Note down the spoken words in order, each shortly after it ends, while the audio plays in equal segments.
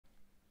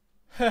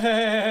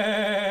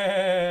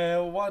Hey,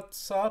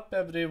 what's up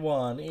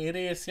everyone? It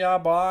is your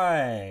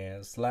boy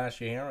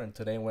Slashy here, and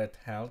today we're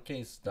at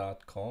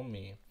Hellcase.com,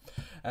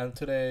 and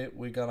today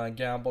we're gonna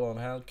gamble on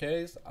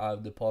Hellcase.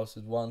 I've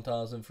deposited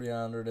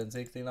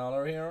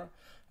 $1,316 here.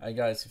 And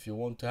guys, if you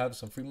want to have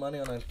some free money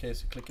on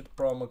Hellcase, you click the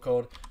promo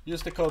code.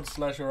 Use the code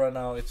Slashy right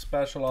now. It's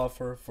special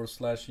offer for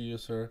Slashy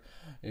user.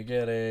 You're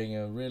getting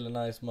a really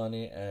nice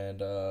money and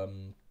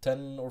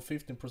 10 or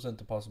 15%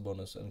 deposit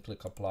bonus, and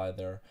click apply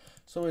there.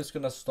 So it's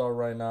gonna start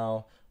right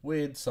now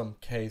with some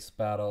case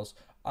battles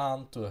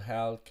onto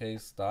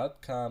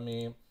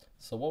Hellcase.com.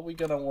 So what we're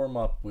gonna warm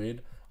up with,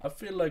 I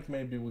feel like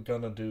maybe we're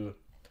gonna do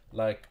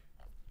like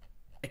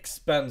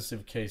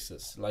expensive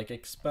cases,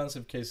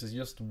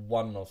 just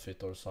one of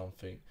it or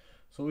something.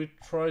 So we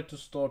try to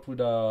start with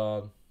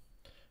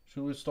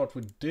should we start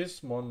with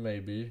this one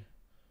maybe,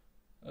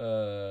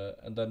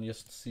 and then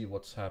just see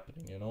what's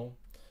happening, you know.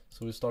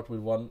 So we start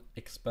with one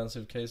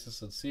expensive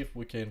cases and see if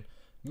we can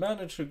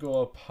manage to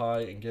go up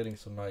high and getting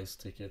some nice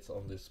tickets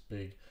on this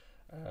big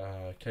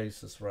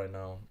cases right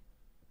now.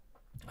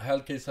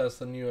 Hellcase has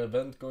a new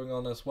event going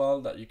on as well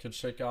that you can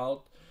check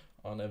out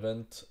on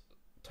event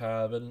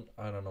tab.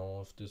 I don't know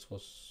if this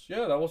was,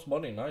 yeah, that was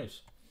money.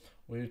 Nice.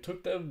 We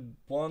took that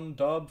one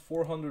dub,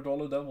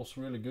 $400. That was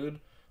really good.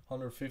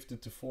 150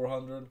 to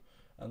 400.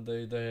 And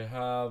they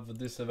have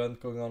this event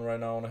going on right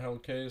now on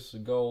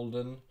Hellcase,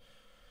 golden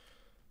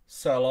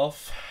sell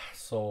off.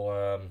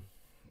 So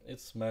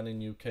it's many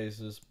new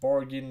cases.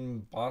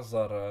 Bargain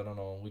bazaar, I don't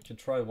know, we can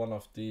try one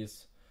of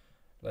these.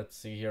 Let's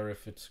see here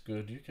if it's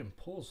good. You can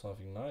pull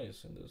something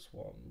nice in this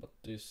one, but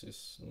this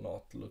is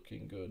not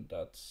looking good.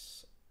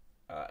 That's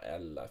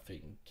L, I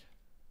think,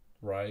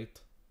 right?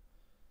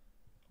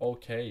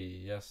 Okay,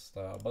 yes,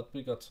 but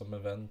we got some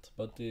event,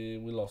 but we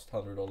lost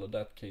 $100.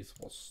 That case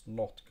was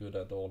not good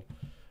at all.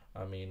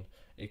 I mean,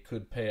 it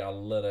could pay a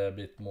little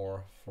bit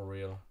more for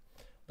real.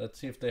 Let's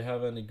see if they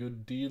have any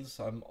good deals.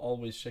 I'm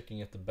always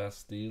checking at the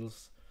best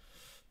deals.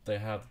 They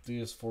have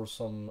these for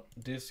some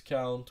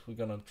discount. We're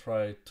gonna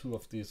try two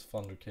of these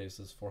Thunder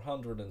cases for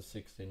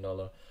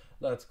 $116.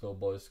 Let's go,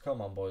 boys.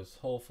 Come on, boys.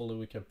 Hopefully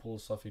we can pull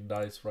something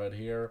nice right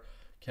here.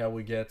 Can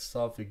we get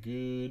something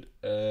good?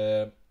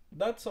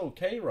 That's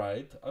okay,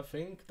 right? I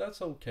think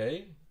that's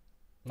okay.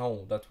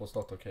 No, that was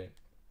not okay.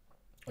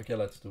 Okay,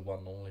 let's do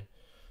one only.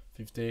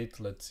 58,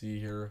 let's see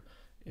here.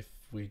 If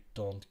we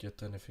don't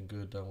get anything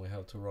good, then we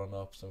have to run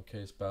up some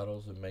case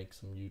battles and make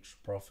some huge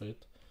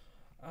profit.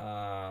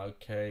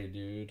 Okay,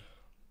 dude.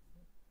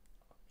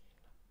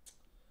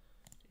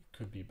 It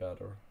could be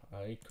better.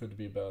 It could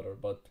be better,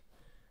 but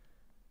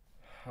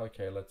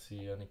okay, let's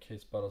see. Any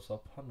case battles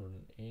up?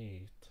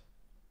 108.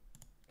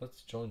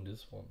 Let's join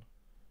this one.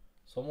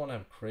 Someone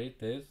have create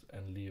this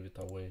and leave it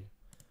away.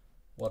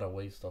 What a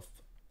waste of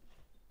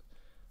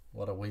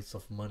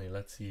money.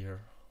 Let's see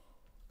here.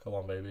 Come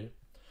on, baby.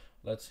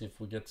 Let's see if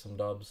we get some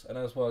dubs. And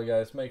as well,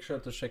 guys, make sure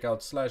to check out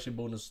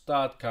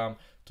slashybonus.com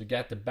to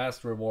get the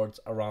best rewards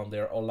around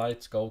there. Oh,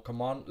 let's go.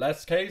 Come on.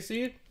 Let's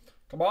Casey.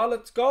 Come on,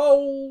 let's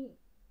go.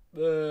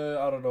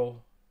 I don't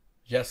know.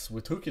 Yes,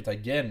 we took it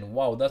again.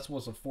 Wow, that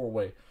was a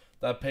four-way.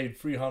 That paid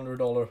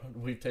 $300.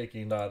 We're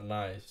taking that.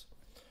 Nice.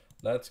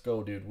 Let's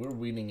go, dude. We're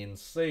winning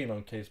insane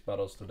on case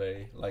battles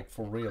today. Like,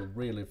 for real.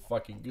 Really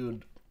fucking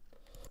good.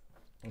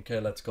 Okay,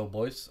 let's go,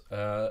 boys.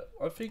 I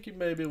think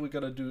maybe we're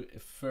gonna do a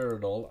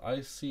Feral. I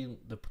see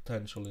the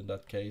potential in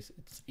that case.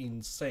 It's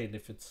insane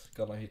if it's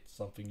gonna hit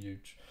something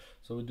huge.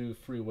 So we do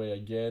three-way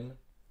again.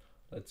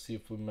 Let's see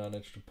if we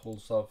manage to pull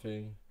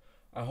something.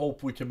 I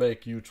hope we can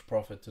make huge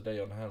profit today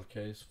on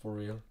Hellcase, for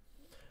real.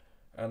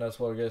 And as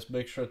well, guys,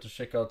 make sure to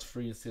check out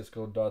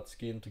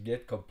freecsgo.skin to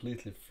get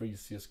completely free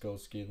CSGO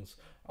skins.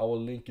 I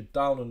will link it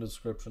down in the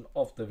description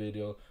of the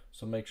video,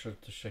 so make sure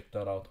to check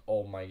that out.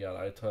 Oh my god,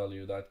 I tell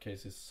you, that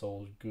case is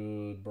so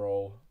good,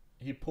 bro.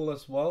 He pull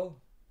as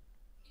well?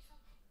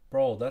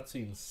 Bro, that's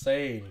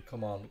insane.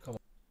 Come on, come on.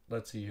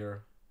 Let's see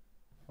here.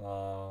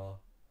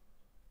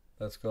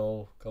 Let's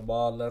go. Come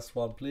on, last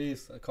one,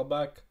 please. Come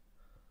back.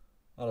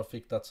 I don't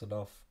think that's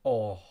enough.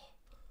 Oh,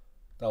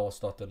 that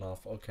was not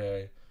enough.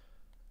 Okay.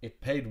 It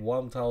paid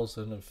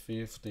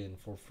 1,015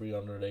 for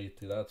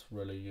 380. That's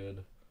really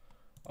good.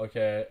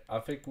 Okay, I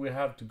think we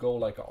have to go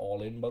like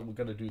all in, but we're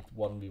gonna do it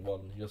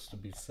 1v1 just to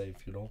be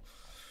safe, you know.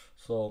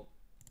 So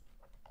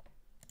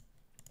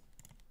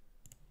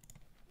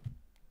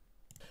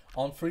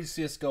on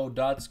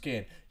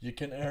freecsgo.skin, you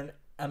can earn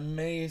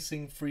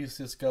amazing free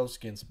CSGO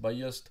skins by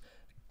just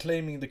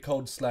claiming the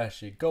code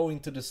Slashy. Go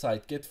into the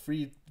site, get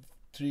free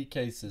 3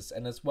 cases,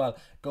 and as well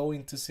go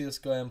into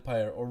CSGO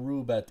Empire or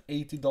Rubat,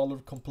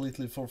 $80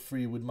 completely for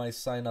free with my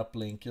sign up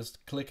link.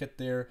 Just click it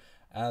there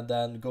and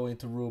then go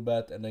into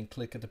Rubat and then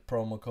click at the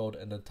promo code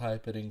and then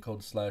type it in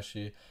code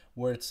Slashy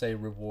where it say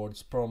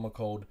rewards, promo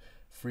code,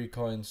 free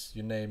coins,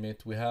 you name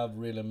it. We have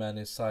really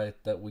many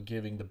sites that we're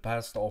giving the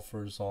best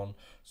offers on,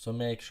 so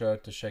make sure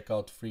to check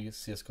out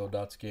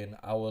freecsgo.skin.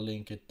 I will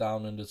link it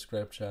down in the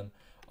description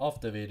of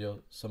the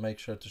video, so make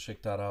sure to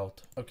check that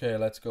out. Okay,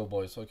 let's go,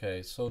 boys.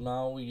 Okay, so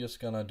now we're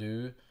just gonna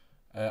do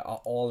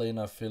all in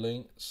a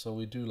filling. So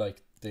we do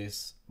like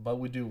this, but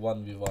we do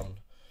 1v1,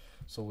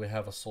 so we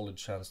have a solid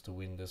chance to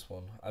win this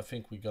one. I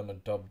think we're gonna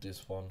dub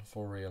this one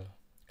for real.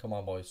 Come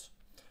on, boys.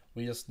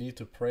 We just need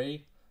to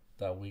pray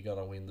that we're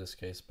gonna win this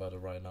case battle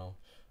right now.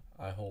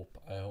 I hope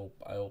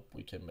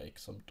we can make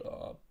some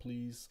dub,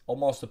 please. Oh,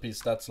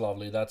 masterpiece, that's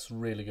lovely. That's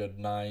really good.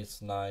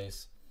 Nice,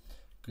 nice.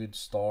 Good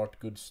start,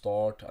 good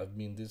start. I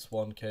mean, this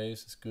one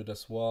case is good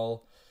as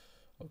well.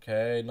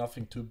 Okay,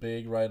 nothing too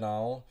big right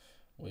now.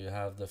 We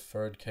have the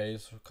third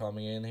case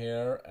coming in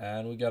here,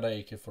 and we got a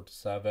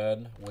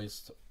AK-47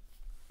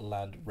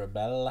 Wasteland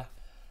Rebel,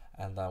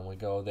 and then we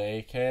go the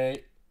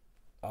AK.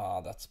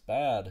 Ah, that's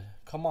bad.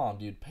 Come on,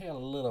 dude, pay a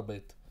little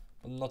bit,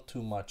 but not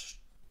too much.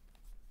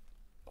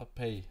 But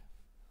pay.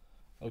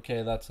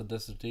 Okay, that's a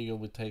Desert Eagle.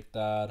 We take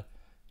that.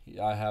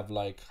 I have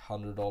like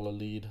 $100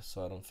 lead,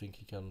 so I don't think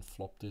he can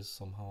flop this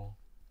somehow.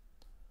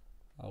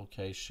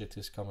 Okay, shit,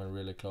 he's coming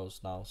really close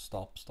now.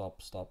 Stop,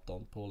 stop, stop.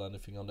 Don't pull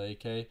anything on the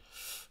AK.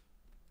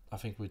 I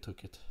think we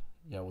took it.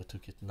 Yeah, we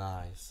took it.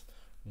 Nice.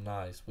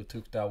 Nice. We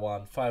took that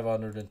one.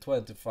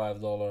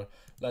 $525.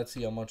 Let's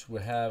see how much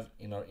we have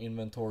in our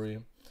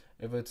inventory.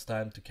 If it's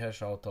time to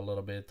cash out a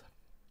little bit.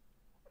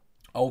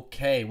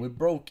 Okay, we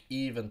broke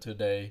even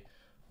today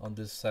on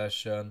this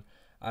session.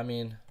 I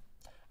mean,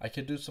 I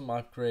could do some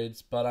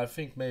upgrades, but I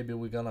think maybe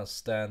we're gonna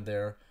stand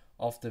there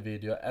off the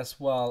video as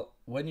well.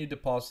 When you're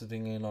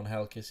depositing in on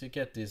Hellcase, you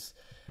get these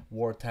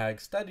war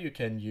tags that you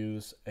can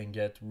use and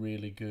get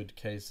really good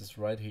cases.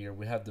 Right here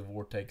we have the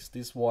vortex,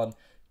 this one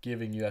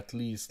giving you at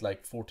least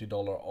like $40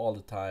 all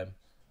the time,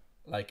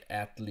 like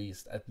at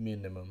least, at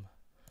minimum,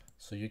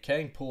 so you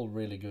can pull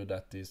really good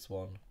at this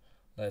one.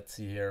 Let's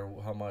see here,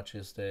 how much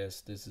is this?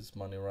 This is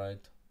money,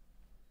 right?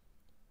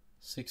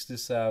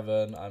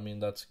 67. I mean,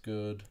 that's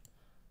good.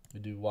 We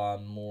do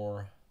one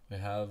more. We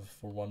have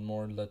for one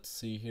more. Let's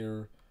see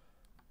here.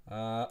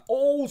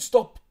 Oh,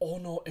 stop. Oh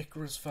no,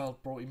 Icarus fell,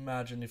 bro.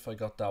 Imagine if I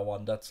got that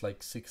one. That's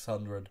like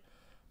 600.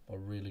 A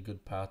really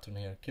good pattern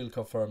here. Kill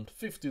confirmed.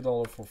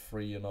 $50 for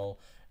free, you know.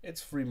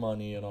 It's free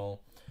money, you know.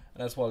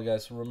 And as well,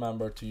 guys,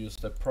 remember to use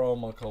the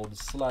promo code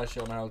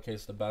 /on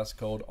Hellcase, the best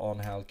code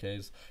on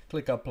Hellcase.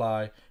 Click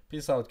apply.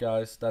 Peace out,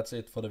 guys. That's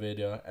it for the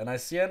video, and I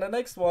see you in the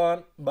next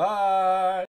one. Bye.